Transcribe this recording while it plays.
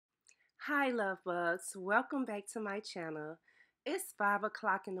Hi, love bugs. Welcome back to my channel. It's 5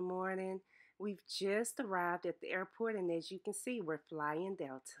 o'clock in the morning. We've just arrived at the airport, and as you can see, we're flying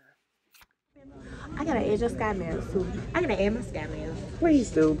Delta. I gotta add your sky mask too. I gotta add my sky mask. Please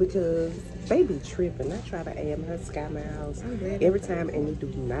do, because they be tripping. I try to add my sky miles every time, and it do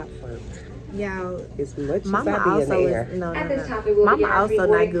not work. Y'all, as much Mama as I be in the also air. is Mama also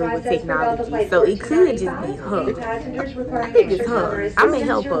not good with technology, so it could just be her. I think it's her. I may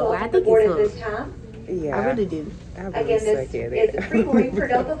help her, but I think it's her. Yeah, I really do. I really suck at it. I think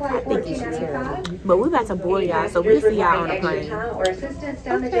it's terrible. But we're about to board y'all, so we'll see y'all on the plane.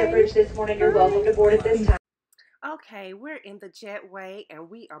 Okay, we're in the jetway, and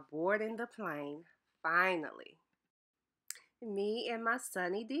we are boarding the plane. Finally, me and my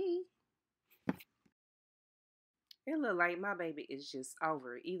Sunny D. It look like my baby is just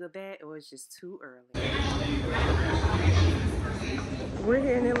over. Either that or it's just too early. We're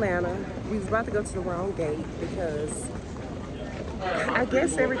here in Atlanta. We was about to go to the wrong gate because I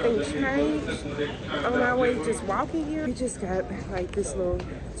guess everything changed on our way just walking here. We just got like this little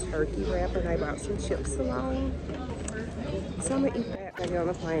turkey wrap, and I bought some chips along. So I'm gonna eat that when I get on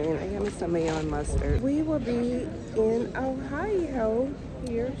the plane. I got me some mayo and mustard. We will be in Ohio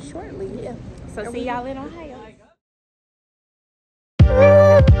here shortly. Yeah. So see y'all in Ohio.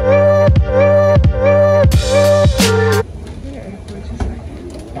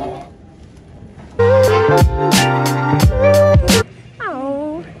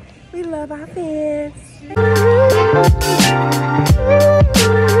 Oh, we love our fans.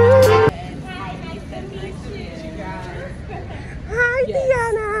 Hi,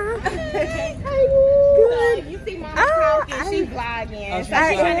 Deanna. Good. You see Mama talking, she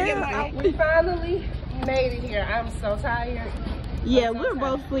vlogging. We finally made it here. I'm so tired. Yeah, we're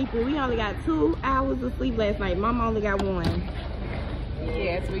both sleeping. We only got 2 hours of sleep last night. Mama only got 1.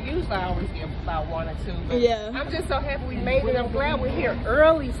 Yes, we usually always get about 1 or 2. But yeah. I'm just so happy we made it. I'm glad we're here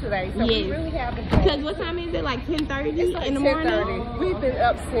early today. So we really have the Because what time is it? Like 10:30 like in the morning? We've been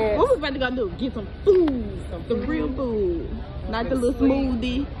up since. What we about to go do? Get some food. Some real food. Not the little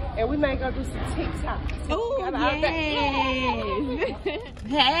smoothie. And we may go do some TikTok. Oh, yes.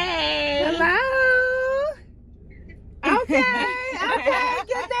 Hey. Hello. Okay.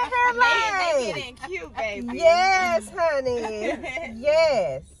 Get that hair light. They getting cute, baby. Yes, honey.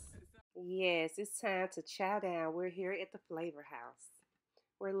 Yes. Yes, it's time to chow down. We're here at the Flavor House.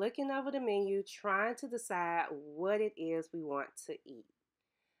 We're looking over the menu, trying to decide what it is we want to eat.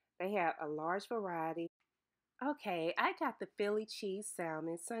 They have a large variety. Okay, I got the Philly cheese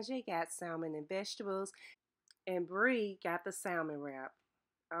salmon. Sunjai got salmon and vegetables. And Bree got the salmon wrap.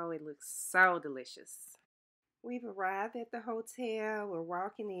 Oh, it looks so delicious. We've arrived at the hotel. We're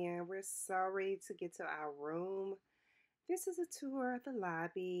walking in. We're so ready to get to our room. This is a tour of the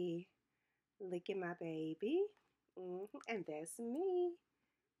lobby. Look at my baby. And that's me.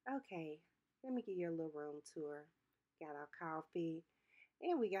 Okay, let me give you a little room tour. Got our coffee.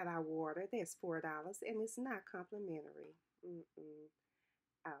 And we got our water. That's $4, and it's not complimentary.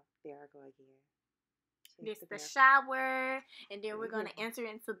 Oh, there I go again. This is the shower, and then we're going to enter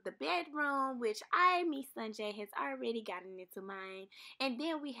into the bedroom, which me, Sunjai, has already gotten into mine. And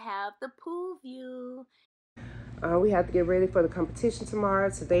then we have the pool view. We have to get ready for the competition tomorrow.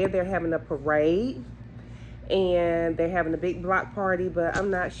 Today they're having a parade, and they're having a big block party, but I'm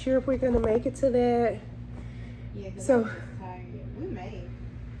not sure if we're going to make it to that. Yeah, so we made.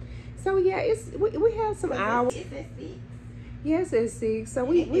 So yeah, we have some hours. It's at 6. Yes, it's 6. So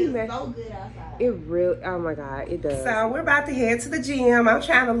we made so good outside. It really, oh my God, it does. So we're about to head to the gym. I'm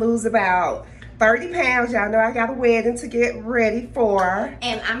trying to lose about 30 pounds. Y'all know I got a wedding to get ready for.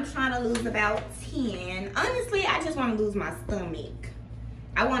 And I'm trying to lose about 10. Honestly, I just want to lose my stomach.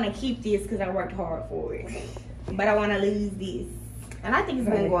 I want to keep this because I worked hard for it. But I want to lose this. And I think it's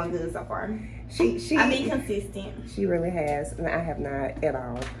been going good so far. I've been consistent. She really has, and I have not at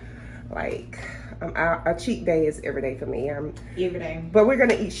all. Like, our cheat day is every day for me. Every day. But we're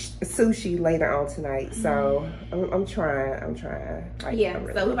gonna eat sushi later on tonight, so I'm trying. Like, yeah.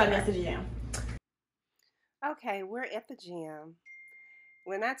 really so we're about to go to the gym. Okay, we're at the gym.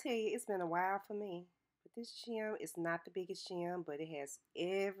 When I tell you, it's been a while for me. But this gym is not the biggest gym, but it has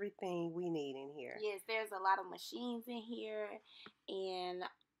everything we need in here. Yes, there's a lot of machines in here, and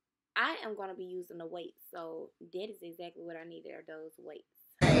I am gonna be using the weights. So that is exactly what I need. Are those weights.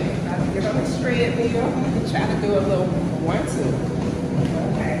 About to get on the treadmill and try to do a little 1-2.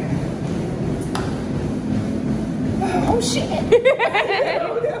 Okay. Oh shit!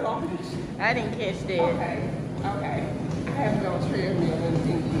 I didn't catch that. Okay. I haven't been on treadmill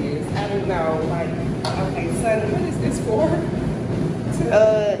in years. I don't know. Like, okay, Sonny, what is this for?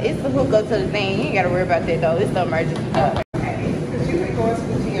 It's the hookup to the thing. You ain't gotta worry about that though. It's the emergency. Because you been going to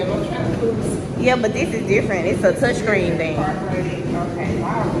the gym. I'm trying to lose. Yeah, but this is different. It's a touchscreen thing. Okay,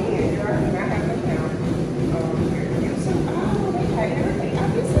 wow, man. You're not having a count.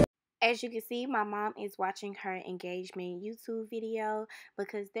 As you can see, my mom is watching her engagement YouTube video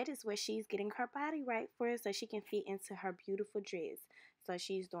because that is where she's getting her body right for so she can fit into her beautiful dress. So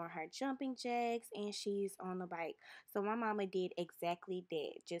she's doing her jumping jacks and she's on the bike. So my mama did exactly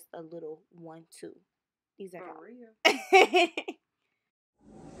that, just a little 1-2. These are real.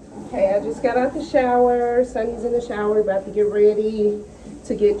 Okay, I just got out the shower. Sunny's in the shower, about to get ready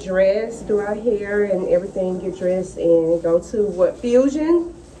to get dressed, do our hair and everything, get dressed and go to what,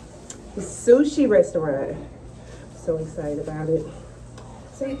 Fusion? The sushi restaurant. So excited about it.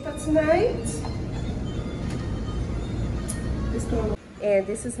 See for tonight. And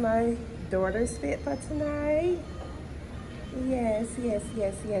this is my daughter's fit for tonight. Yes.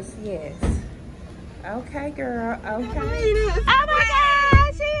 Okay, girl. Okay. Oh my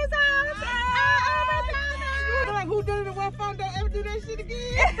God, she is awesome. Oh, Like, who did it in one phone? Don't ever do that shit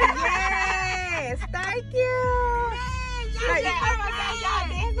again. yes, thank you.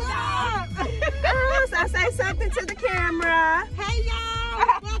 So I say something to the camera. Hey,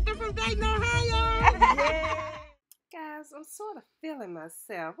 y'all. Welcome from Dayton, Ohio. Yeah. Guys, I'm sort of feeling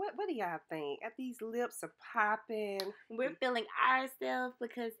myself. What do y'all think? These lips are popping. We're feeling ourselves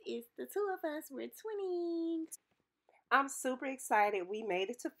because it's the two of us. We're twinning. I'm super excited. We made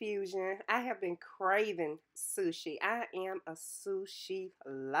it to Fusion. I have been craving sushi. I am a sushi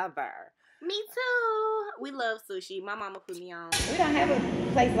lover. Me too. We love sushi. My mama put me on. We don't have a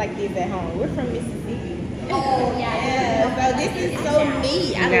place like this at home. We're from Mississippi. Oh, yeah. So this is so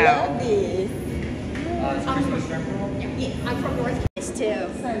neat. I love this. I'm from Northwest too.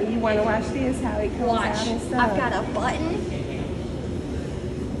 So you want to watch this? How it comes out and stuff? I've got a button.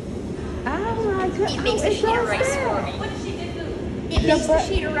 Oh my God. It makes the sheet of rice for me. What does she do? It makes the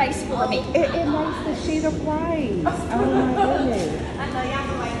sheet of rice for me. It makes the sheet of rice. Oh my goodness.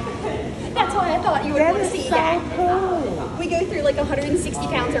 That's why I thought you would That want to is see so that. cool. We go through like 160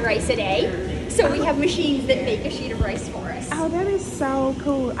 pounds of rice a day. So we have machines that make a sheet of rice for us. Oh, that is so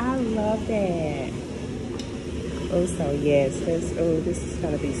cool. I love that. Oh, so yes, this is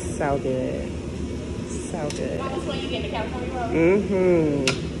gonna be so good. So good. That's why you get the California roll. Mm-hmm.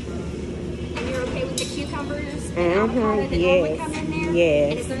 And you're okay with the cucumbers and avocado that normally come in there?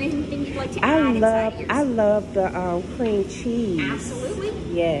 Yes. And is there anything you'd like to add inside yours? I love the cream cheese. Absolutely.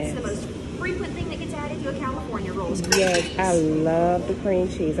 Yes. It's the most frequent thing that gets added to a California roll is cream Yes, cheese. I love the cream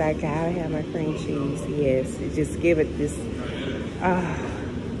cheese. I gotta have my cream cheese. Yes, it just give it this,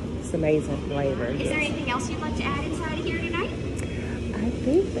 it's amazing flavor. Is there anything else you'd like to add inside of here tonight? I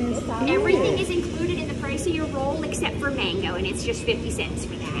think that's it. Everything is included in the price of your roll except for mango, and it's just 50 cents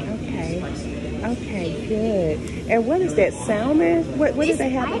for that. Okay, good. And what is that, salmon? What do they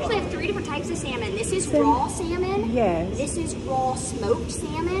have? I actually have 3 different types of salmon. This is raw salmon. Yes. This is raw smoked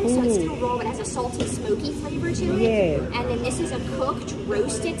salmon, so it's still raw but has a salty, smoky flavor to it. Yes. And then this is a cooked,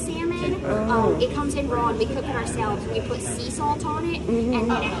 roasted salmon. It comes in raw and we cook it ourselves. We put sea salt on it and then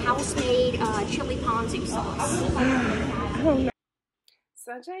a house-made chili ponzu sauce. I don't know.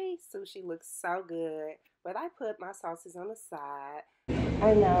 Sunjai sushi looks so good, but I put my sauces on the side.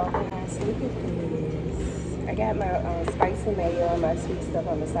 I know, guys, look at this. I got my spicy mayo and my sweet stuff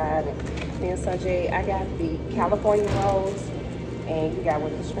on the side. And then Sunjai, I got the California rolls, and you got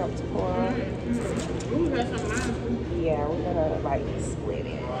with the shrimp tempura. Yeah, we're gonna like split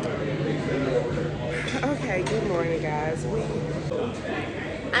it. Okay, good morning, guys.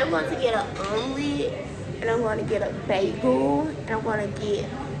 I'm going to get an omelet, and I'm going to get a bagel, and I'm going to get,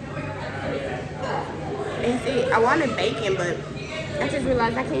 and see, I wanted bacon, but I just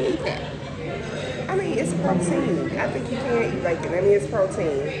realized I can't eat that. I mean, it's protein. I think you can eat bacon. I mean, it's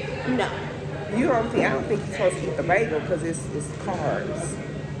protein. No. I don't think you're supposed to eat the bagel because it's carbs.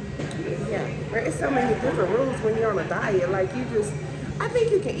 Yeah. It's so many different rules when you're on a diet. Like, I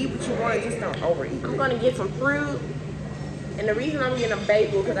think you can eat what you want, just don't overeat I'm it. going to get some fruit, and the reason I'm getting a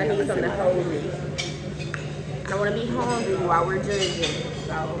bagel because I need something to hold me. I don't want to be hungry while we're judging.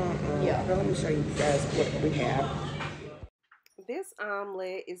 So, yeah. Let me show you guys what we have. This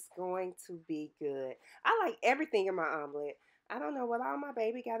omelet is going to be good. I like everything in my omelet. I don't know what all my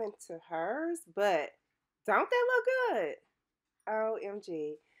baby got into hers, but don't they look good?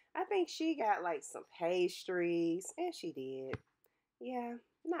 OMG. I think she got like some pastries, and she did. Yeah,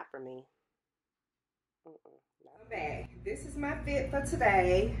 not for me. Not bad. This is my fit for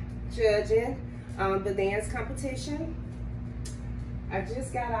today, judging the dance competition. I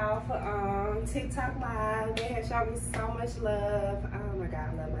just got off TikTok Live. They had shown me so much love. Oh my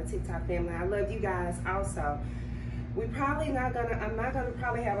God, I love my TikTok family. I love you guys also. I'm not gonna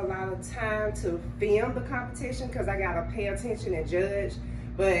probably have a lot of time to film the competition because I gotta pay attention and judge.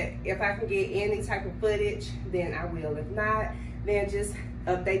 But if I can get any type of footage, then I will. If not, then just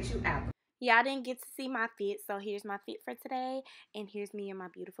update you after. Y'all didn't get to see my fit, so here's my fit for today, and here's me and my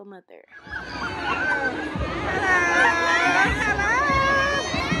beautiful mother.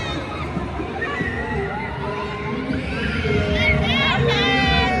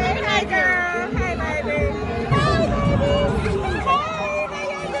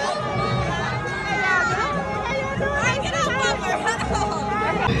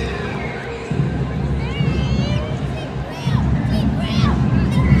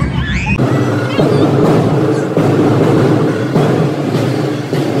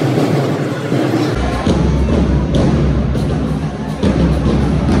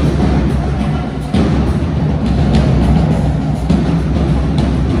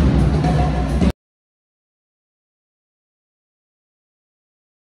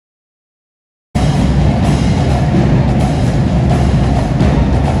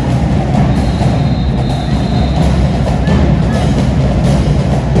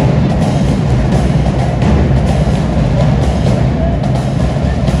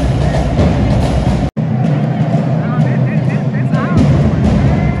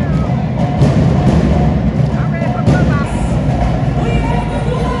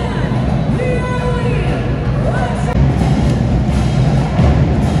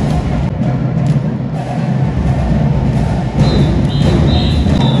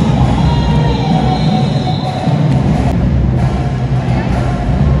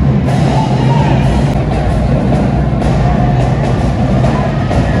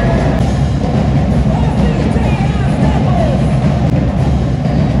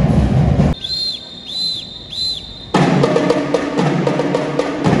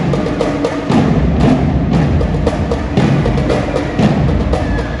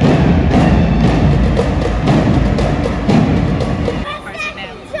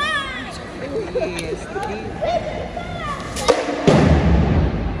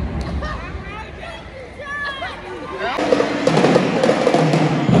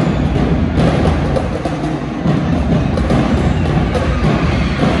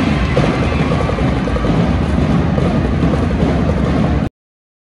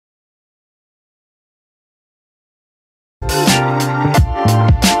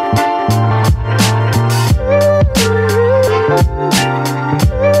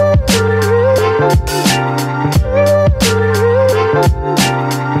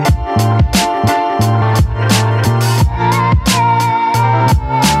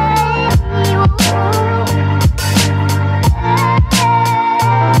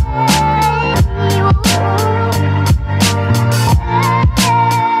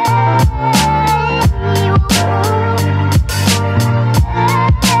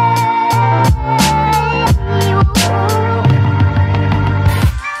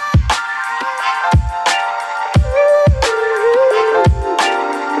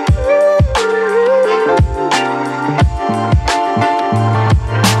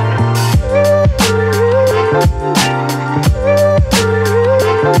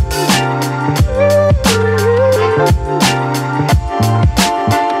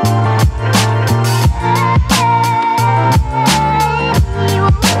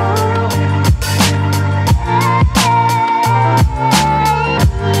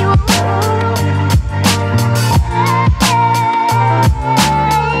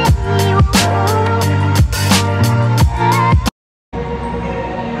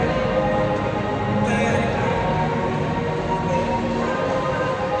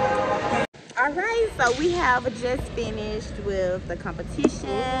 So we have just finished with the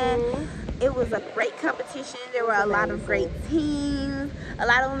competition. It was a great competition. There were a lot of great teams. A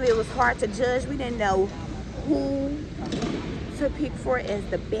lot of them, it was hard to judge. We didn't know who to pick for as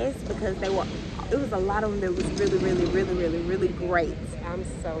the best because it was a lot of them that was really great. I'm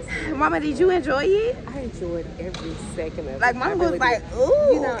so sorry. Mama, did you enjoy it? I enjoyed every second of it. Like, Mama was like,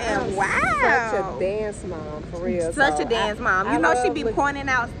 ooh, you know, and wow. Such a dance mom, for real. Such a dance mom. You know, she be pointing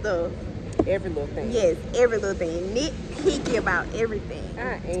out stuff. Every little thing. Yes, every little thing. Nitpicky about everything.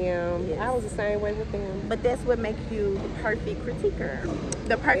 I am. Yes. I was the same way with them. But that's what makes you the perfect critiquer.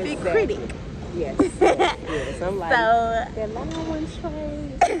 The perfect critic. Yes. Yes. I'm like, so, that long one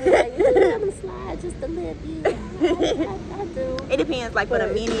tray. Like, you let them slide just a little bit. I do. It depends, like, for the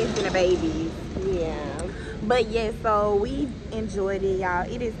minis and the babies. Yeah. But yeah, so we enjoyed it, y'all.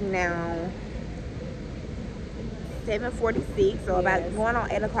 It is now 7:46, so about going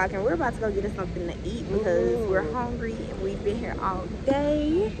on 8 o'clock, and we're about to go get us something to eat because we're hungry and we've been here all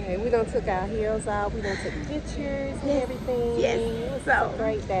day. Okay, we done took our heels off, we done took pictures and everything. Yes. It was So, a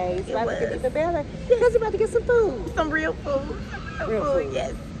great day. It's it about to get was. even better because we're about to get some food. Some real food. Real food.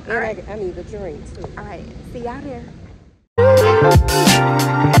 Yes. And All right. I need a drink too. All right. See y'all there.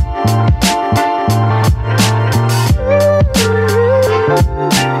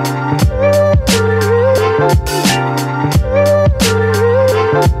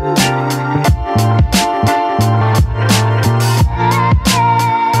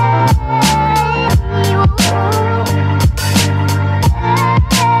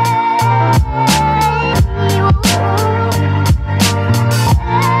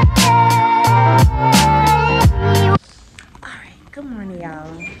 Good morning,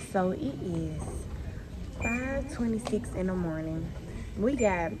 y'all. So it is 5:26 in the morning. We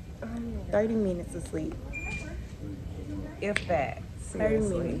got 30 minutes of sleep. If that. 30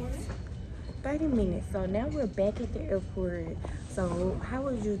 Seriously. minutes. 30 minutes. So now we're back at the airport. So how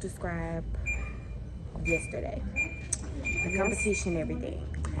would you describe yesterday? The competition, everything.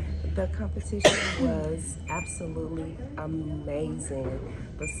 The competition was absolutely amazing.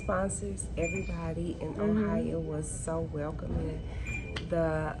 The sponsors, everybody in Ohio was so welcoming.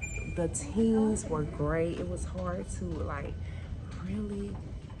 The teams were great. It was hard to like really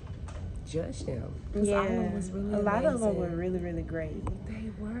judge them. 'Cause all of them was really a lot of them amazing. were really, really great. They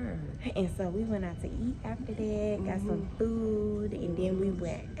were. And so we went out to eat after that, got some food, and then we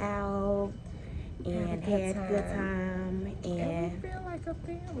went out and had a good time. And we feel like a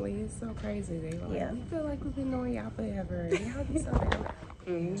family. It's so crazy. They were like, Yeah. we feel like we've been knowing y'all forever. Y'all just so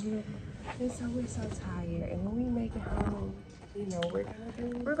And so we're so tired. And when we make it home, you know,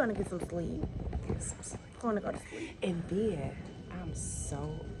 we're gonna get some sleep. get some sleep. We're gonna go to sleep. And then I'm so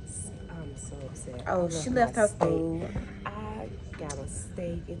upset. Oh, she left her food. I got a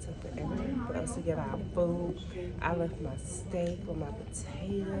steak. It took forever for us to get our food. I left my steak with my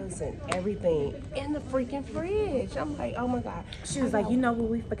potatoes and everything in the freaking fridge. I'm like, oh my God. She was like, you know what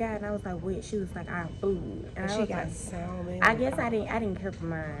we forgot? And I was like, what? She was like, our food. And I she was got like, salmon. I guess I didn't care for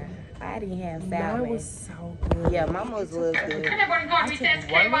mine. I didn't have salmon. Mine was so good. Yeah, Mama's was good. Everyone go I with took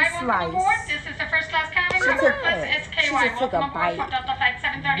SKY. one Welcome slice. aboard. This is the first class cabin She crew. took- Plus she SKY. just took a Welcome aboard bite. for Delta Flight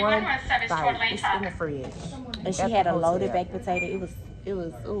 731 One with service toward bite. It's in the Lane fridge. And she At had the a loaded hotel. baked potato. It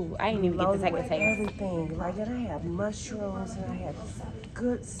was, ooh, I didn't even get to Loaded take a with taste. everything. Like, and I had mushrooms and I had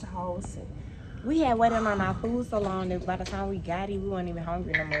good sauce. And We had waited on our food so long that by the time we got it, we weren't even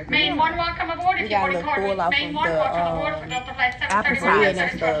hungry no more. Main 1, welcome aboard. We If got a you're little boarding full off Main of 1, the, welcome aboard for Delta Flight 731 bread with and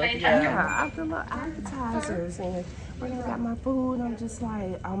service toward stuff, Lane yeah. yeah, after my appetizers. And when I got my food, I'm just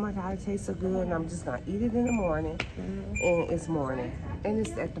like, oh my God, it tastes so good. And I'm just going to eat it in the morning. And it's morning. And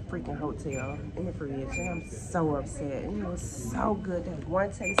it's at the freaking hotel in the fridge. And I'm so upset. And it was so good. That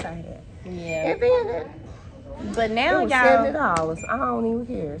one taste I had. Yeah. And then But it now, was y'all. $70. I don't even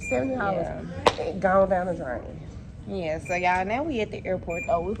care. $70. It gone down the drain. Yeah, so y'all, now we at the airport.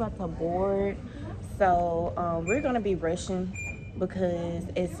 Oh, we're about to board. So we're gonna be rushing because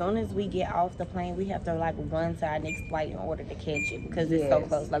as soon as we get off the plane, we have to like run to our next flight in order to catch it because it's so Yes.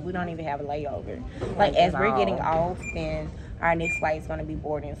 close. Like we don't even have a layover. Like as we're getting off, then our next flight is gonna be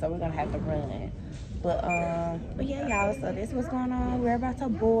boarding, so we're gonna have to run. But yeah, y'all. So this what's going on. We're about to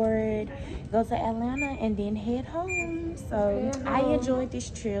board, go to Atlanta, and then head home. So I enjoyed this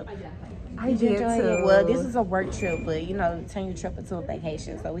trip. I did enjoy too. it? Well, this is a work trip, but you know, turn your trip into a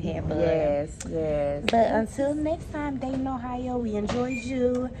vacation, so we had fun. Yes. But until next time, Dayton, Ohio, we enjoyed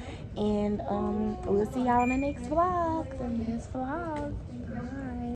you, and we'll see y'all in the next vlog. Next vlog. Bye.